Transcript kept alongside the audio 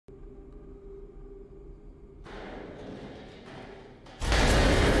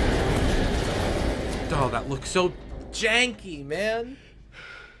that looks so janky, man.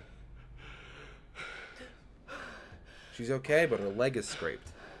 She's okay, but her leg is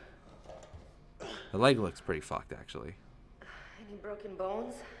scraped. Her leg looks pretty fucked, actually. Any broken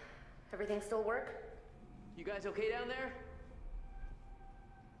bones? Everything still work? You guys okay down there?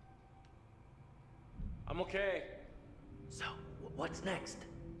 I'm okay. So, what's next?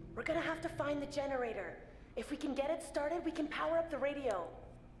 We're gonna have to find the generator. If we can get it started, we can power up the radio.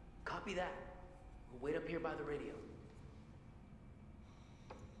 Copy that. We'll wait up here by the radio.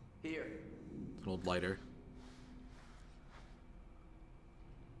 Here. An old lighter.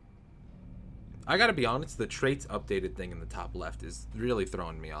 I gotta be honest, the traits updated thing in the top left is really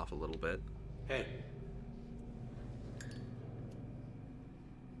throwing me off a little bit. Hey.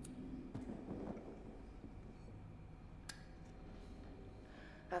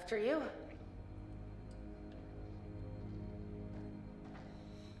 After you.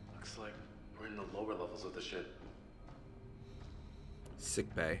 Looks like we're in the lower levels of the ship.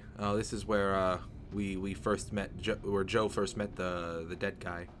 Sick bay. Oh, this is where we first met where Joe first met the dead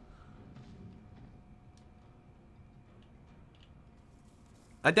guy.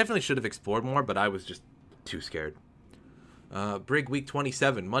 I definitely should have explored more, but I was just too scared. Brig week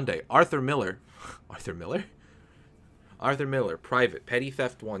 27, Monday. Arthur Miller. Arthur Miller? Arthur Miller, private, petty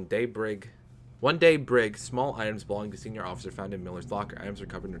theft 1 day brig. 1 day brig, small items belonging to senior officer found in Miller's locker. Items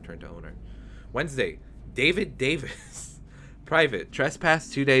recovered and returned to owner. Wednesday, David Davis. Private,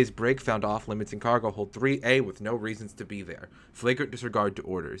 trespass 2 days, brig found off limits in cargo hold 3A with no reasons to be there. Flagrant disregard to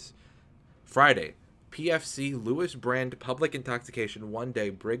orders. Friday, PFC Lewis Brand public intoxication 1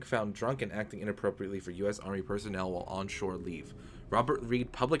 day, brig found drunk and acting inappropriately for U.S. Army personnel while on shore leave. Robert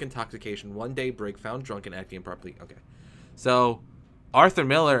Reed public intoxication 1 day, brig found drunk and acting improperly. Okay. So, Arthur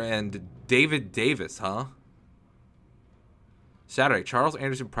Miller and David Davis, huh? Saturday, Charles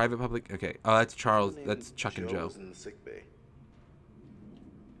Anderson, private public. Okay, oh, that's Charles. That's Chuck and Joe. Was in the sick bay.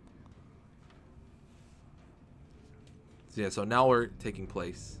 So, yeah, so now we're taking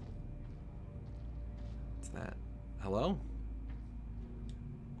place. What's that? Hello?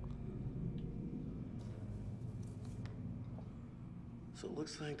 So it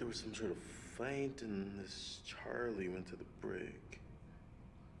looks like there was some sort of fight, and this Charlie went to the brig.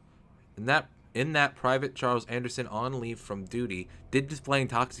 In that private Charles Anderson, on leave from duty, did display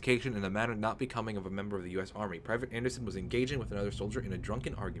intoxication in a manner not becoming of a member of the U.S. Army. Private Anderson was engaging with another soldier in a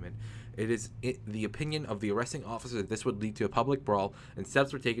drunken argument. It is the opinion of the arresting officer that this would lead to a public brawl, and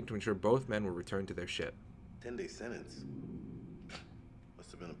steps were taken to ensure both men were returned to their ship. 10-day sentence. Must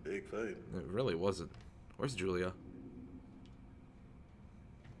have been a big fight. It really wasn't. Where's Julia?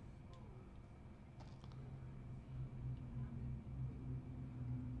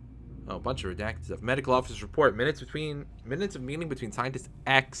 Oh, a bunch of redacted stuff. Medical officers report minutes of meeting between scientist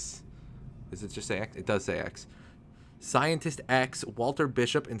X. Does it just say X? It does say X. Scientist X, Walter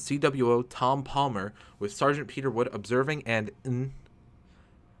Bishop, and CWO Tom Palmer, with Sergeant Peter Wood observing, and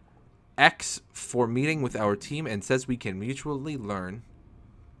X for meeting with our team and says we can mutually learn.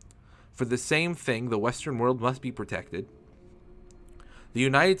 For the same thing, the Western world must be protected. The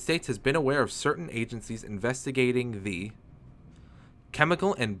United States has been aware of certain agencies investigating the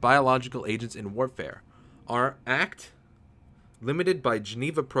chemical and biological agents in warfare. Our act, limited by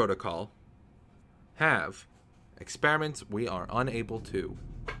Geneva Protocol, have experiments we are unable to.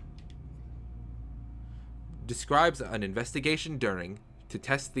 Describes an investigation during to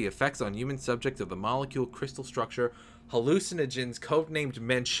test the effects on human subjects of the molecule, crystal structure, hallucinogens, codenamed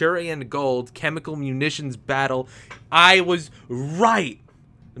Manchurian Gold, chemical munitions battle. I was right.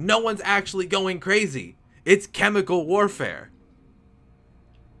 No one's actually going crazy. It's chemical warfare.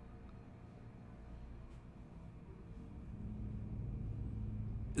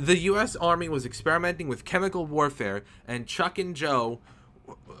 The U.S. Army was experimenting with chemical warfare, and Chuck and Joe,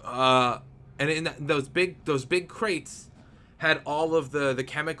 and in those big crates had all of the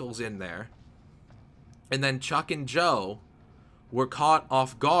chemicals in there. And then Chuck and Joe were caught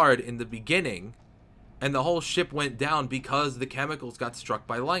off guard in the beginning, and the whole ship went down because the chemicals got struck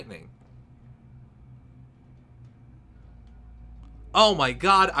by lightning. Oh my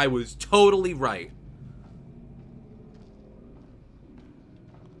god, I was totally right.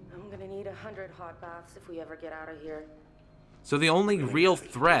 I'm gonna need 100 hot baths if we ever get out of here. So the only real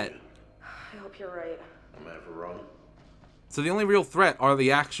threat... I hope you're right. I'm ever wrong. So the only real threat are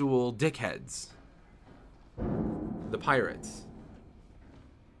the actual dickheads. The pirates.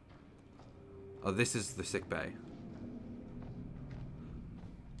 Oh, this is the sick bay.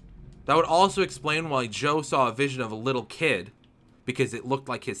 That would also explain why Joe saw a vision of a little kid, because it looked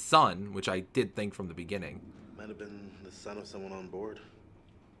like his son, which I did think from the beginning. Might have been the son of someone on board.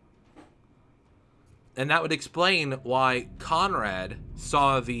 And that would explain why Conrad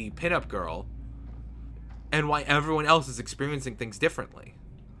saw the pinup girl and why everyone else is experiencing things differently.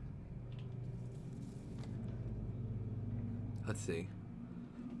 Let's see.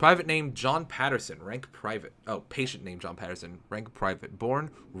 Private name John Patterson, rank private. Oh, patient name John Patterson, rank private.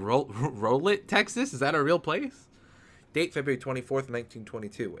 Born Rolette, Texas? Is that a real place? Date February 24th,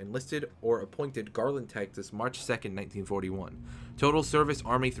 1922. Enlisted or appointed Garland, Texas, March 2nd, 1941. Total service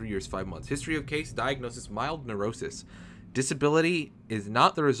Army 3 years, 5 months. History of case, diagnosis mild neurosis. Disability is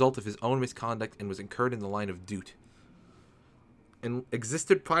not the result of his own misconduct and was incurred in the line of duty. And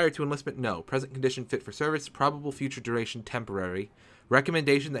existed prior to enlistment? No. Present condition fit for service. Probable future duration temporary.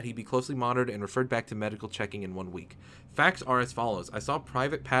 Recommendation that he be closely monitored and referred back to medical checking in 1 week. Facts are as follows. I saw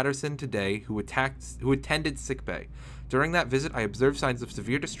Private Patterson today who attended sickbay. During that visit, I observed signs of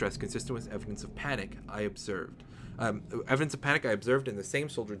severe distress consistent with evidence of panic I observed. Evidence of panic I observed in the same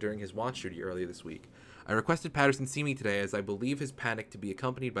soldier during his watch duty earlier this week. I requested Patterson see me today as I believe his panic to be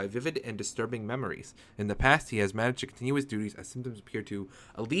accompanied by vivid and disturbing memories. In the past, he has managed to continue his duties as symptoms appear to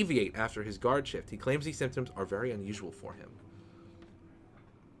alleviate after his guard shift. He claims these symptoms are very unusual for him.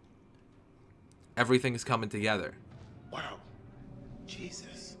 Everything is coming together. Wow.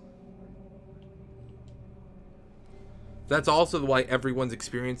 Jesus. That's also why everyone's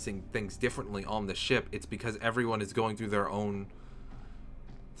experiencing things differently on the ship. It's because everyone is going through their own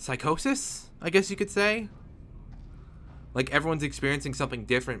psychosis, I guess you could say. Like, everyone's experiencing something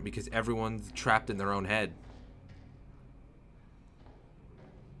different because everyone's trapped in their own head.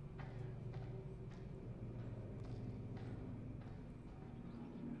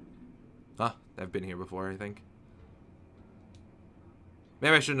 Huh, I've been here before, I think.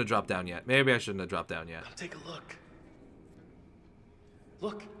 Maybe I shouldn't have dropped down yet. Maybe I shouldn't have dropped down yet. Come take a look.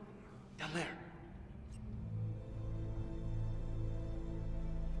 Look. Down there.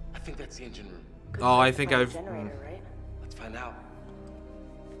 I think that's the engine room. Oh, I think I've... Generator, right? Let's find out.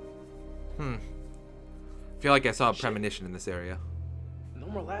 I feel like I saw a premonition in this area. No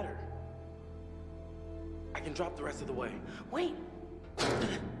more ladder. I can drop the rest of the way. Wait.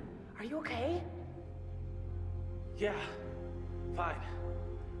 Are you okay? Yeah. Fine.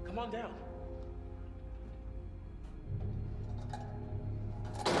 Come on down.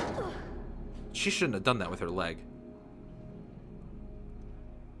 She shouldn't have done that with her leg.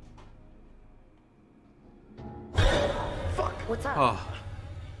 Fuck! What's up? Oh,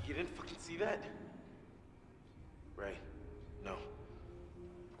 You didn't fucking see that? Ray. No.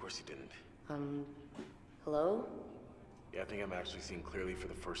 Of course you didn't. Hello? Yeah, I think I'm actually seeing clearly for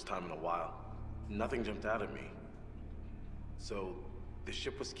the first time in a while. Nothing jumped out at me. So, the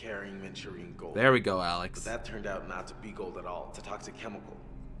ship was carrying Manchurian gold. there we go, But Alex. that turned out not to be gold at all. It's a toxic chemical.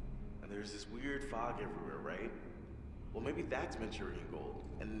 And there's this weird fog everywhere, right? Well, maybe that's Manchurian gold.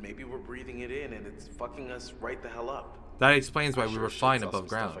 And maybe we're breathing it in and it's fucking us right the hell up. That explains why I'm we sure were shit flying saw above some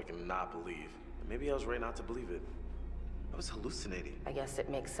stuff ground. I cannot believe. And maybe I was right not to believe it. I was hallucinating. I guess it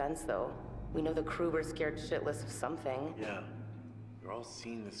makes sense, though. We know the crew were scared shitless of something. Yeah. We're all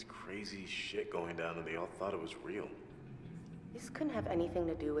seeing this crazy shit going down and they all thought it was real. This couldn't have anything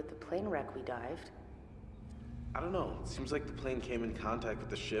to do with the plane wreck we dived. I don't know. It seems like the plane came in contact with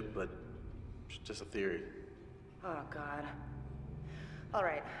the ship, but it's just a theory. Oh, God. All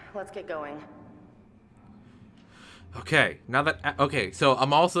right, let's get going. Okay, now that... Okay, so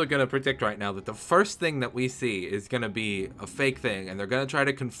I'm also going to predict right now that the first thing that we see is going to be a fake thing, and they're going to try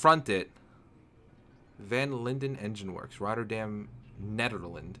to confront it. Van Linden Engine Works, Rotterdam,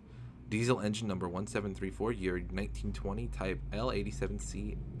 Netherlands. Diesel engine number 1734, year 1920, type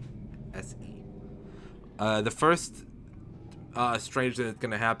L87C SE. The first strange thing that's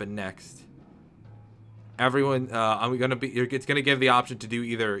going to happen next. Everyone, it's going to give the option to do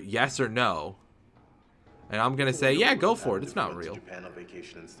either yes or no. And I'm going to say, yeah, go for it. It's not real. Japan on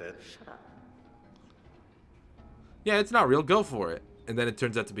vacation instead. Shut up. Yeah, it's not real. Go for it. And then it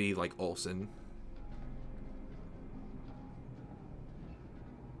turns out to be like Olsen.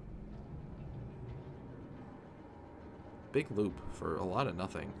 Big loop for a lot of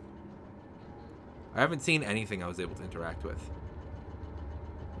nothing. I haven't seen anything I was able to interact with.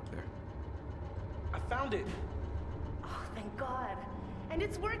 Up there. I found it. Oh, thank God. And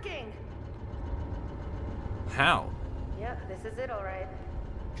it's working. How? Yep, this is it, all right.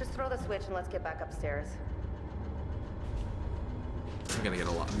 Just throw the switch and let's get back upstairs. I'm gonna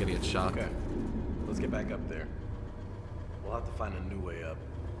get shocked. Okay. Let's get back up there. We'll have to find a new way up.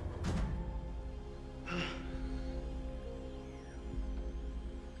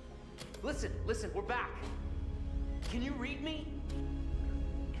 Listen, we're back. Can you read me?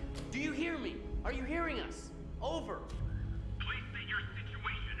 Do you hear me? Are you hearing us? Over. Please state your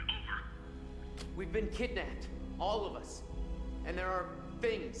situation. Over. We've been kidnapped. All of us. And there are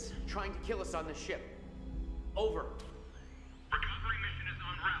things trying to kill us on the ship. Over. Recovery mission is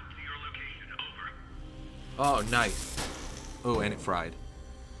en route to your location. Over. Oh, nice. Oh, and it fried.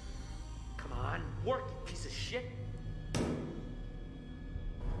 Come on, work, you piece of shit.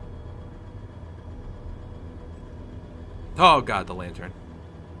 Oh god, the lantern.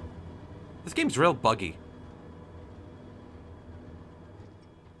 This game's real buggy.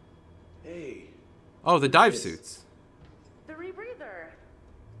 Hey. Oh, the dive suits. The rebreather.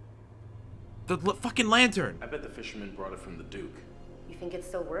 The fucking lantern. I bet the fisherman brought it from the Duke. You think it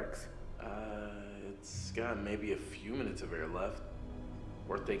still works? It's got maybe a few minutes of air left.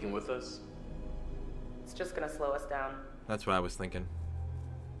 Worth taking with us? It's just gonna slow us down. That's what I was thinking.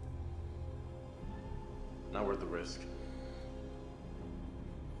 Not worth the risk.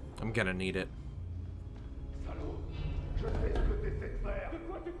 I'm gonna need it. Salaud, je sais ce que t'essaies de faire. De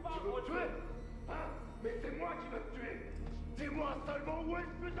quoi tu parles? Tu veux me tuer? Hein? Mais c'est moi qui veux te tuer. Dis-moi seulement où est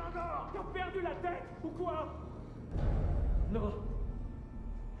ce putain d'or? T'as perdu la tête ou quoi? Non.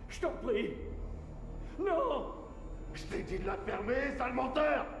 Je t'en prie. Non. Je t'ai dit de la fermer, sale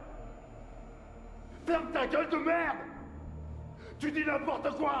menteur! Ferme ta gueule de merde! Tu dis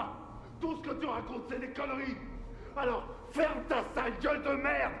n'importe quoi! Tout ce que tu racontes, c'est des conneries! Alors, ferme ta sale gueule de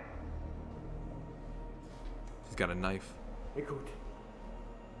merde! He's got a knife. Écoute.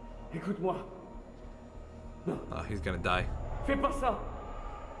 Écoute-moi. Non, Oh, he's gonna die. fais pas ça.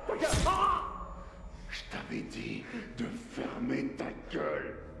 Regarde. Ah! Je t'avais dit de fermer ta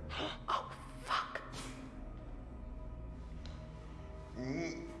gueule! Oh, fuck.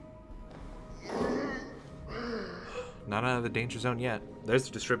 Not out of the danger zone yet. There's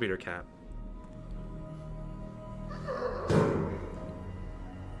the distributor cap.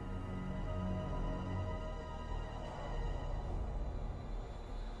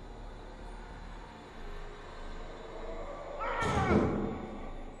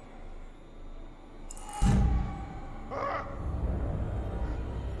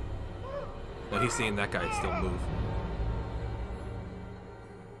 No, he's seeing that guy still move.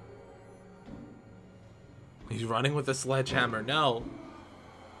 He's running with a sledgehammer. No.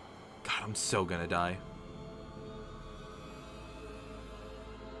 God, I'm so gonna die.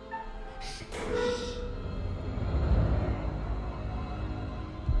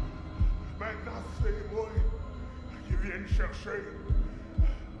 Maintenant, c'est moi qui viens chercher.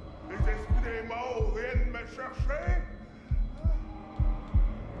 Les esprits des morts viennent me chercher.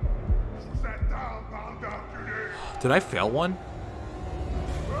 Je vous attends, bande d'enculés. Did I fail one?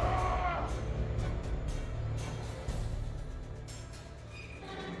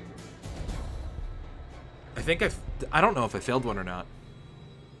 I think I don't know if I failed one or not.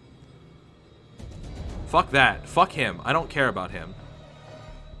 Fuck that. Fuck him. I don't care about him.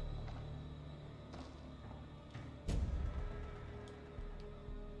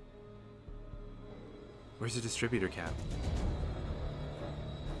 Where's the distributor cap?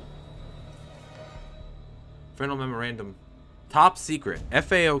 Final memorandum. Top secret.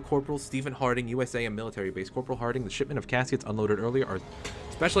 FAO Corporal Stephen Harding, USA, a military base. Corporal Harding, the shipment of caskets unloaded earlier are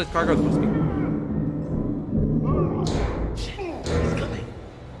specialized cargo that must be... He's coming.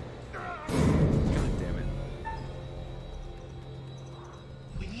 God damn it.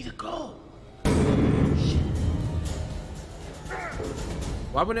 We need to go.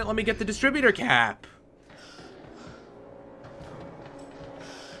 Why wouldn't it let me get the distributor cap?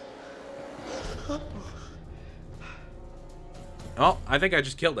 Oh, I think I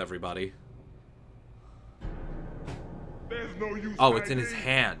just killed everybody. There's no use. Oh, it's in his hiding,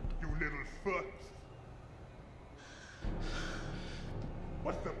 hand. You little fuck.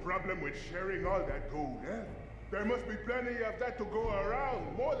 What's the problem with sharing all that gold, eh? There must be plenty of that to go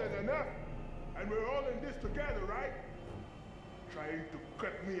around, more than enough. And we're all in this together, right? Trying to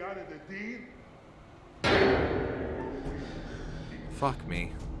cut me out of the deal? Fuck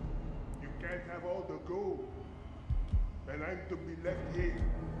me. You can't have all the gold. And I'm to be left here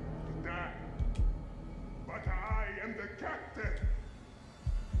to die. But I am the captain.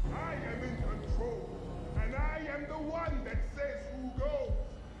 I am in control. And I am the one that says who goes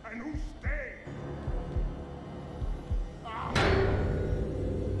and who stays.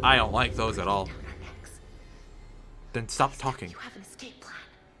 I don't like those at all. Down our necks. Then stop talking. You have an escape plan.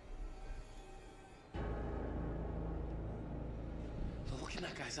 Look in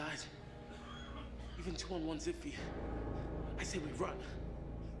that guy's eyes. Even 2-on-1's iffy. I say we run.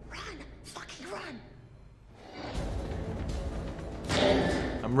 Run! Fucking run!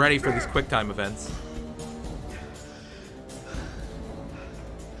 I'm ready for these quick time events.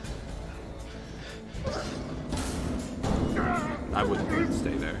 I wouldn't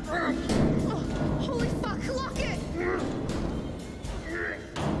stay there.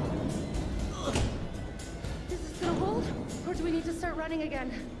 running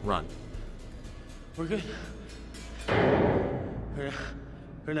again. Run. We're good.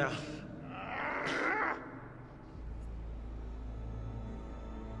 For now.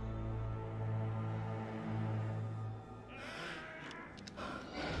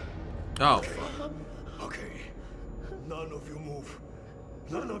 Oh. Okay. None of you move.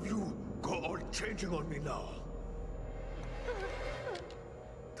 None of you go all changing on me now.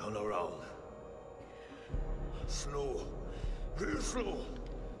 Turn around. Slow. Real slow.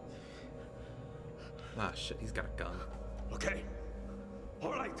 Ah, shit, he's got a gun. Okay.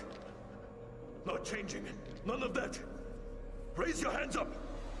 All right. No changing. None of that. Raise your hands up.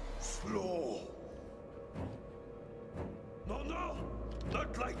 Slow. No, no.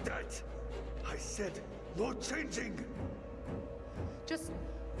 Not like that. I said no changing. Just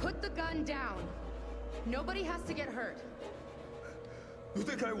put the gun down. Nobody has to get hurt. You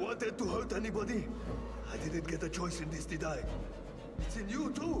think I wanted to hurt anybody? I didn't get a choice in this, did I? It's in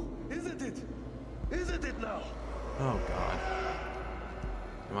you too, isn't it? Isn't it now? Oh, God.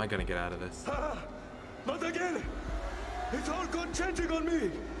 Am I gonna get out of this? Ah, not again! It's all gone changing on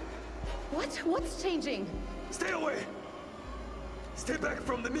me! What? What's changing? Stay away! Stay back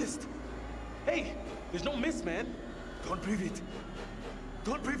from the mist! Hey, there's no mist, man. Don't breathe it!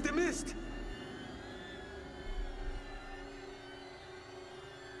 Don't breathe the mist!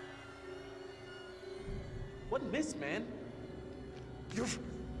 What mist, man? You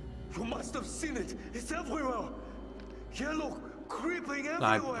must have seen it! It's everywhere! Yellow creeping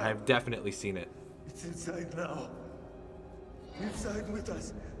everywhere! I've definitely seen it. It's inside now. Inside with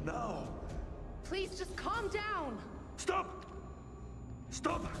us, now. Please just calm down. Stop!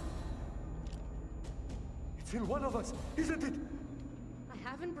 Stop! It's in one of us, isn't it? I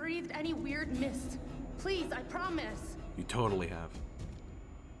haven't breathed any weird mist. Please, I promise. You totally have.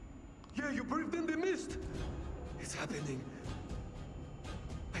 Yeah, you breathed in the mist. It's happening.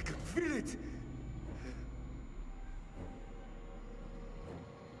 I can feel it.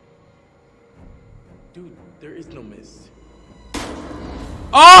 Dude, there is no mist.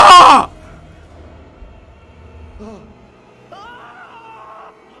 Ah!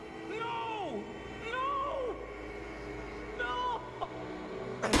 Ah! No! No! No!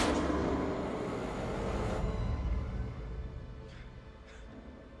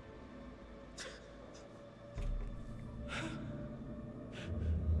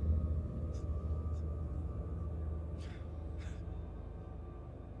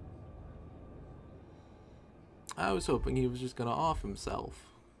 I was hoping he was just gonna off himself.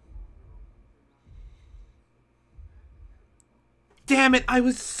 Damn it, I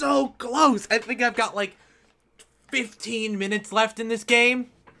was so close! I think I've got like 15 minutes left in this game.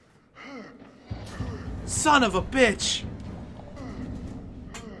 Son of a bitch!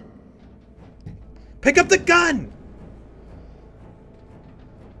 Pick up the gun!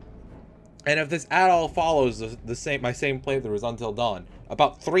 And if this at all follows my same playthrough as Until Dawn,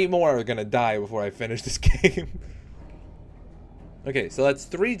 about 3 more are gonna die before I finish this game. Okay, so that's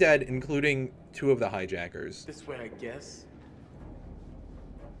 3 dead, including 2 of the hijackers. This way, I guess.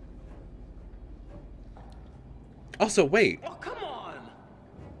 Also, wait. Oh, come on!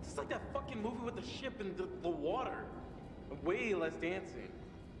 It's like that fucking movie with the ship and the water. Way less dancing.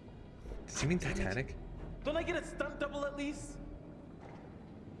 Does he mean Titanic? Don't I get a stunt double at least?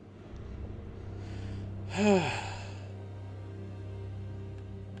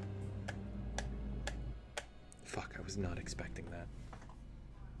 Fuck, I was not expecting that.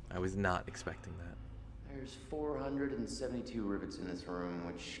 I was not expecting that. There's 472 rivets in this room,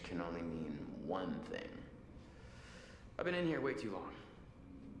 which can only mean one thing. I've been in here way too long.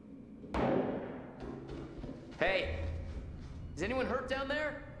 Hey! Is anyone hurt down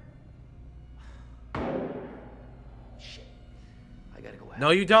there? Shit. I gotta go out.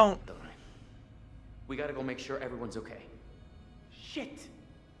 No, you don't. Don't I? We gotta go make sure everyone's okay. Shit!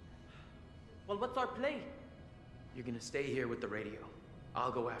 Well, what's our play? You're gonna stay here with the radio.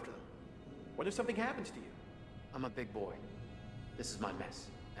 I'll go after them. What if something happens to you? I'm a big boy. This is my mess,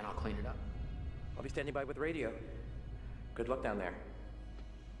 and I'll clean it up. I'll be standing by with radio. Good luck down there.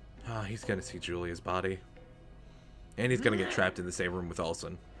 Ah, he's gonna see Julia's body. And he's gonna get trapped in the same room with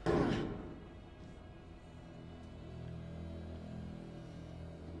Olsen.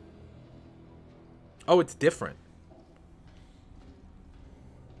 Oh, it's different.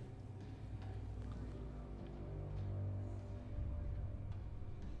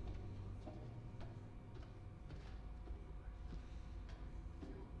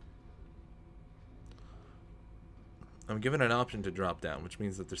 I'm given an option to drop down, which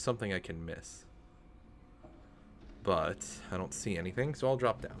means that there's something I can miss. But I don't see anything, so I'll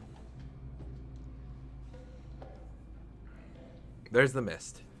drop down. There's the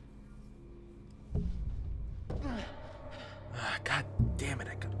mist. God damn it,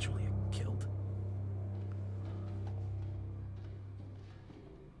 I got Julia killed.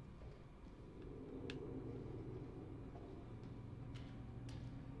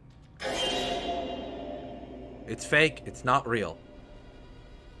 It's fake. It's not real.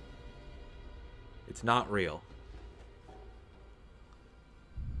 It's not real.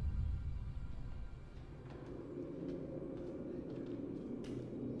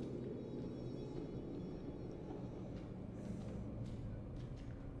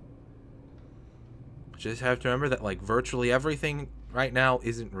 Just have to remember that, like, virtually everything right now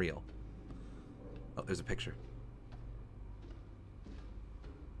isn't real. Oh, there's a picture.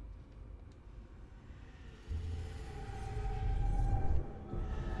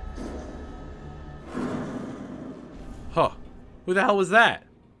 Huh. Who the hell was that?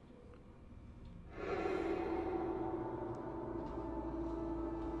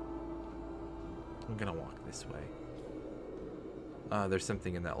 I'm gonna walk this way. There's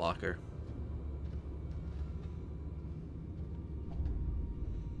something in that locker.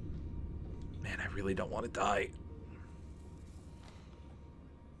 Man, I really don't want to die.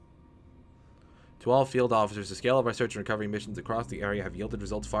 To all field officers, the scale of our search and recovery missions across the area have yielded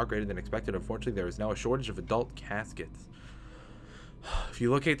results far greater than expected. Unfortunately, there is now a shortage of adult caskets. If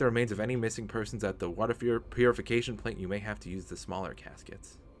you locate the remains of any missing persons at the water purification plant, you may have to use the smaller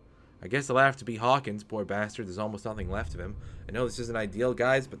caskets. I guess it'll have to be Hawkins, poor bastard. There's almost nothing left of him. I know this isn't ideal,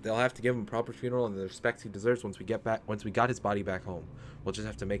 guys, but they'll have to give him a proper funeral and the respect he deserves once we got his body back home. We'll just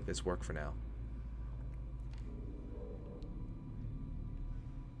have to make this work for now.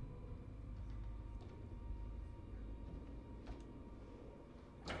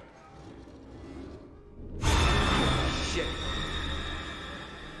 Shit.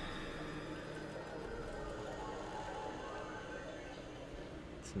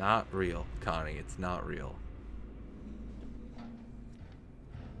 It's not real, Connie. It's not real.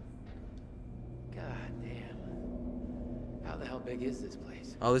 God damn. How the hell big is this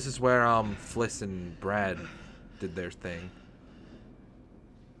place? Oh, this is where Fliss and Brad did their thing.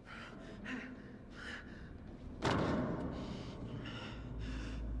 Je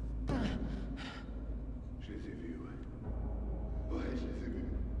les ai vus, ouais. Ouais, je les ai vus.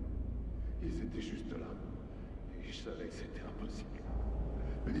 Ils étaient juste là. Et je savais que c'était impossible.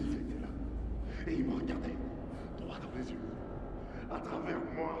 Mais ils étaient là. Et ils me regardaient. Droit dans les yeux. À travers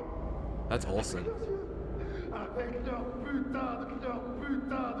moi. That's Olsen. Avec leurs putains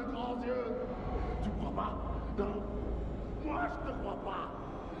de grands yeux. Tu crois pas? Non. Moi, je te crois pas.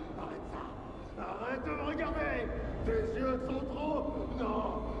 Arrête ça. Arrête de me regarder. Tes yeux sont trop...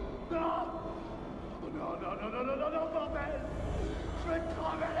 Non. Non. Non, bordel. Je vais te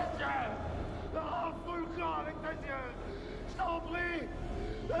crever les yeux. Ah, fous le camp avec tes yeux. Je t'en prie.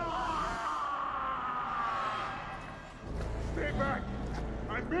 Ah! Stay back.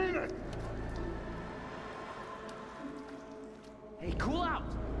 I mean it. Hey, cool out.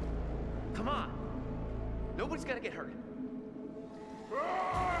 Come on. Nobody's gotta get hurt.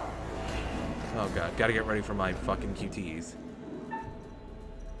 Oh god, gotta get ready for my fucking QTEs.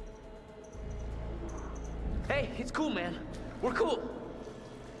 Hey, it's cool, man. We're cool.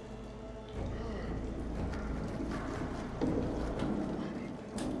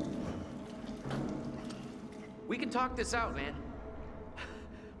 We can talk this out, man.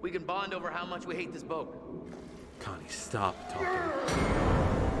 We can bond over how much we hate this boat. Connie, stop talking.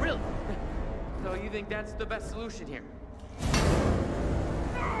 Really? So you think that's the best solution here?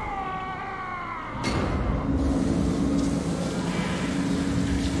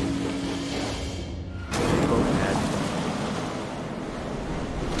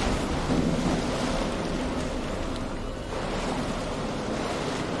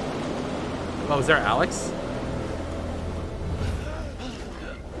 Oh, is there Alex?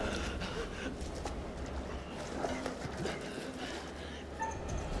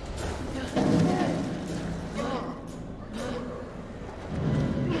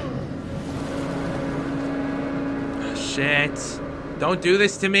 Shit. Don't do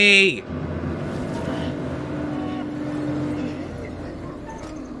this to me.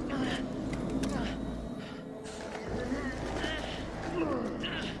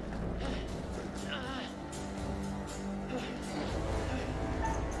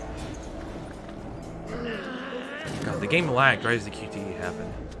 God, the game lagged right as the QTE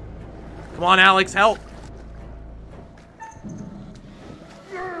happened. Come on, Alex, help!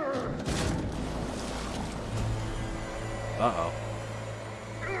 Uh-oh.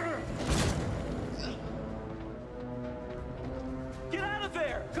 Get out of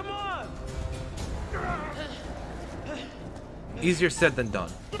there! Come on! Easier said than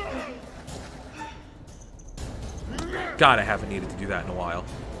done. God, I haven't needed to do that in a while.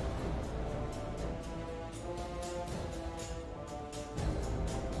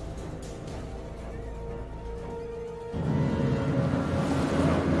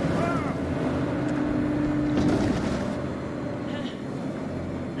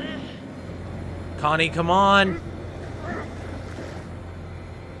 Connie, come on!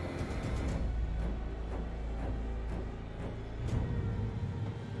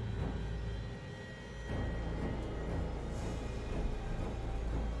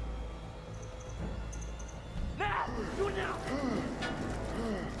 Now! Do it now!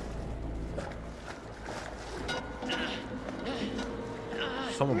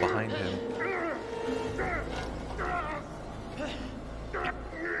 Someone behind him.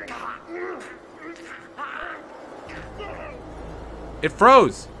 It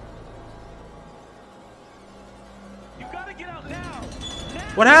froze! You gotta get out now!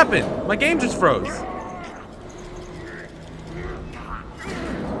 What happened? My game just froze.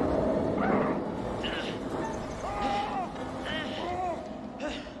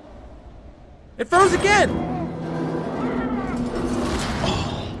 It froze again!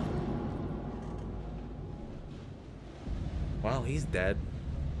 Oh. Well, he's dead.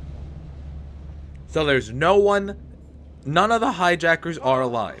 So there's no one, none of the hijackers are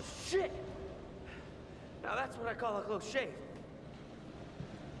alive. Shit! Now that's what I call a close shave.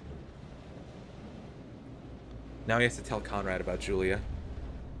 Now he has to tell Conrad about Julia.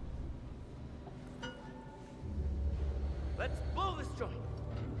 Let's blow this joint.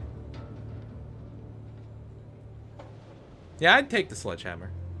 Yeah, I'd take the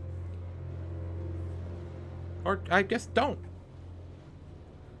sledgehammer. Or I guess don't.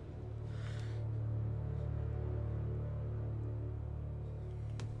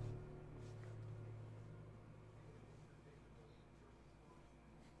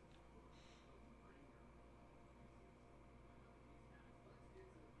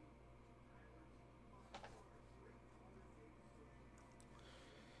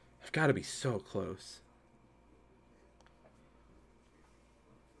 I've got to be so close.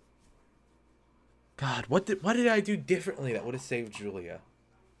 God, what did I do differently that would have saved Julia?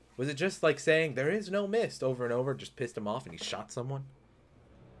 Was it just like saying there is no mist over and over, just pissed him off and he shot someone?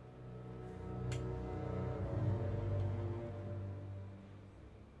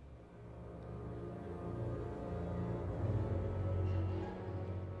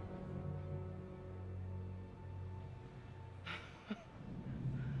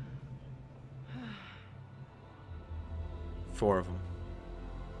 Four of them.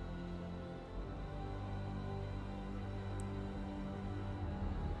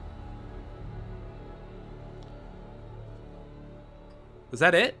 Was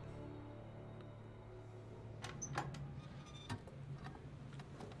that it?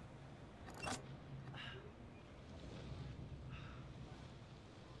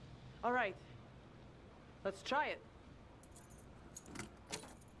 All right. Let's try it.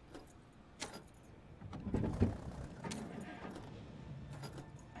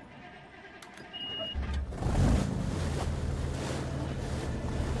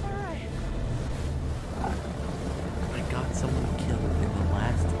 I got someone killed in the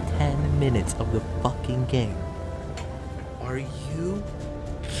last 10 minutes of the fucking game. Are you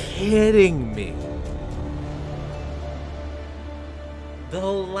kidding me? The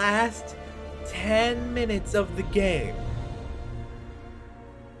last 10 minutes of the game.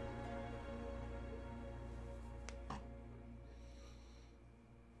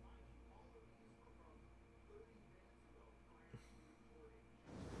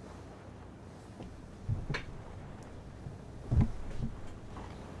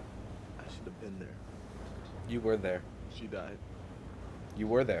 I should have been there. You were there. She died. You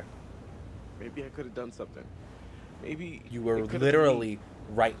were there. Maybe I could have done something. Maybe You were it could've been literally me.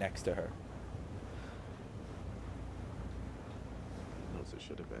 right next to her. Knows it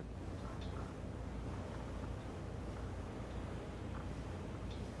should have been.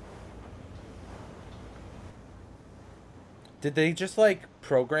 Did they just like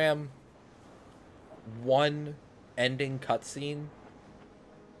program one ending cutscene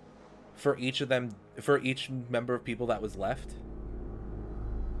for each of them, for each member of people that was left?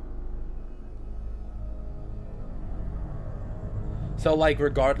 So like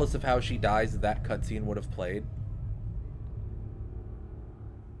regardless of how she dies, that cutscene would have played.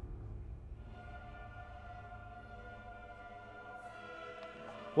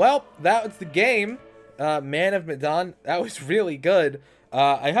 Well, that was the game. Man of Medan. That was really good.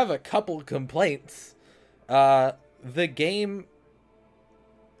 I have a couple complaints. The game...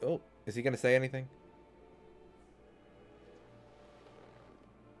 Oh, is he going to say anything?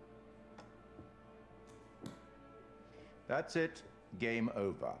 That's it. Game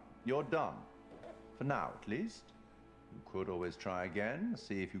over. You're done. For now, at least. You could always try again,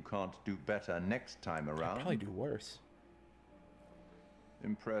 see if you can't do better next time around. I'd probably do worse.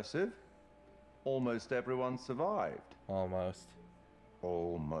 Impressive. Almost everyone survived. Almost.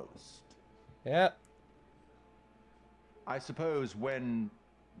 Almost. Yeah. I suppose when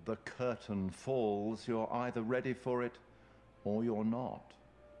the curtain falls, you're either ready for it or you're not.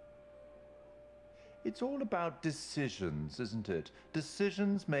 It's all about decisions, isn't it?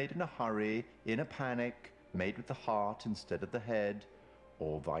 Decisions made in a hurry, in a panic, made with the heart instead of the head,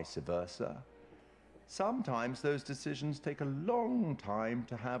 or vice versa. Sometimes those decisions take a long time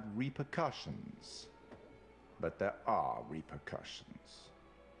to have repercussions. But there are repercussions.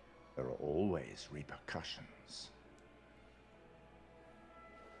 There are always repercussions.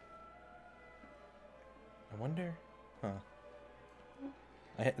 I wonder... Huh.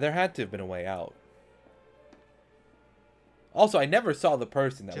 There had to have been a way out. Also, I never saw the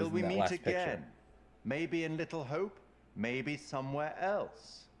person that was in that last picture. Till we meet again. Maybe in Little Hope, maybe somewhere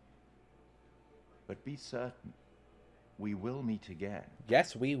else. But be certain, we will meet again.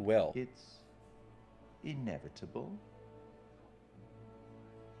 Yes, we will. It's inevitable.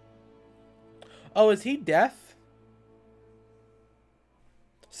 Oh, is he deaf?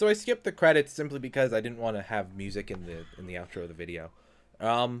 So I skipped the credits simply because I didn't want to have music in the outro of the video.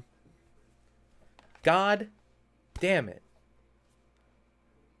 God damn it.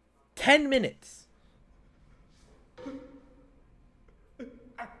 10 minutes.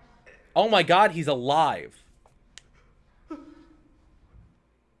 Oh my god, he's alive.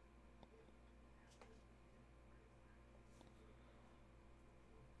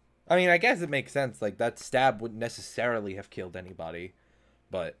 I mean, I guess it makes sense. Like, that stab wouldn't necessarily have killed anybody.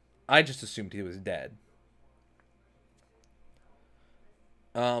 But I just assumed he was dead.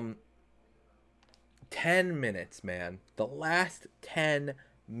 10 minutes, man. The last 10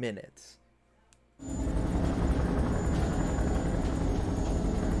 minutes.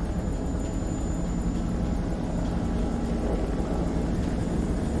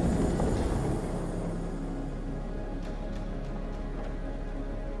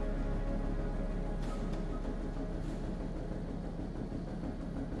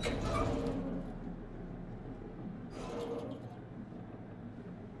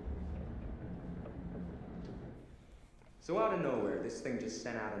 So out of nowhere, this thing just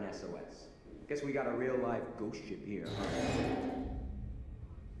sent out an SOS. Guess we got a real live ghost ship here.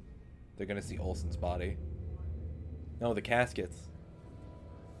 They're gonna see Olsen's body. No, the caskets.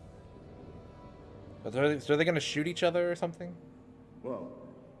 So are they gonna shoot each other or something? Whoa.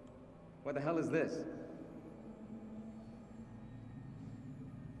 What the hell is this?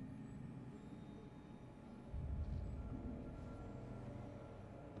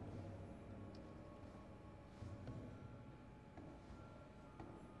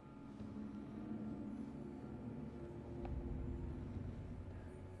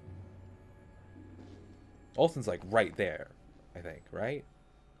 Olsen's like right there, I think, right?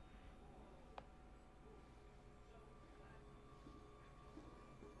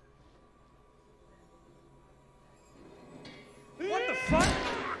 What the fuck?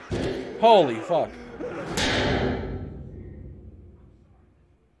 Holy fuck.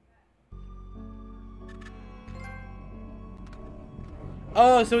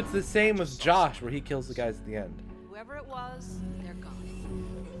 Oh, so it's the same with Josh, where he kills the guys at the end. Whoever it was, they're gone.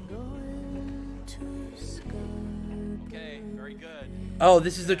 Okay, very good. Oh,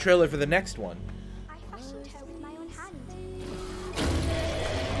 this is the trailer for the next one. I fashioned her with my own hand.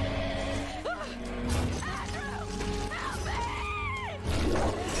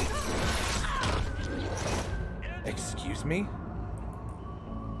 Excuse me?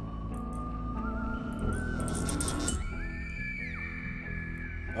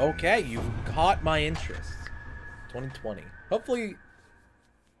 Okay, you've caught my interest. 2020. Hopefully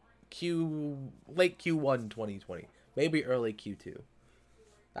late Q1 2020. Maybe early Q2.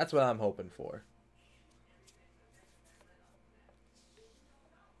 That's what I'm hoping for.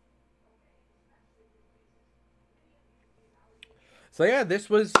 So yeah, this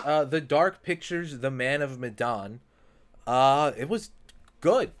was The Dark Pictures, The Man of Medan. It was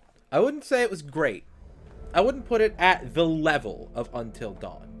good. I wouldn't say it was great. I wouldn't put it at the level of Until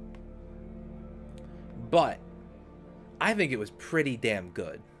Dawn. But I think it was pretty damn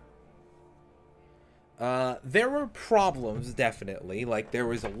good. There were problems, definitely. Like, there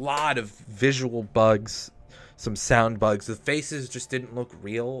was a lot of visual bugs, some sound bugs. The faces just didn't look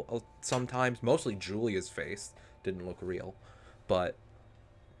real sometimes. Mostly Julia's face didn't look real. But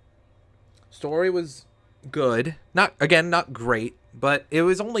story was good. Not great, but it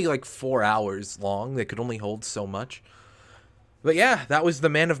was only like 4 hours long. They could only hold so much. But yeah, that was the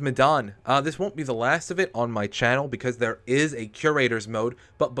Man of Medan. This won't be the last of it on my channel because there is a Curators mode.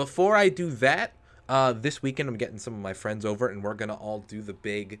 But before I do that, this weekend I'm getting some of my friends over and we're gonna all do the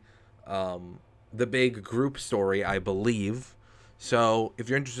big group story, I believe. So if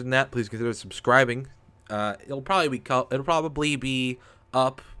you're interested in that, please consider subscribing. It'll probably be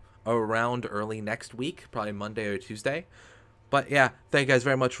up around early next week, probably Monday or Tuesday. But yeah, thank you guys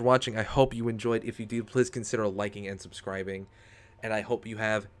very much for watching. I hope you enjoyed. If you did, please consider liking and subscribing. And I hope you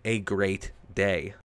have a great day.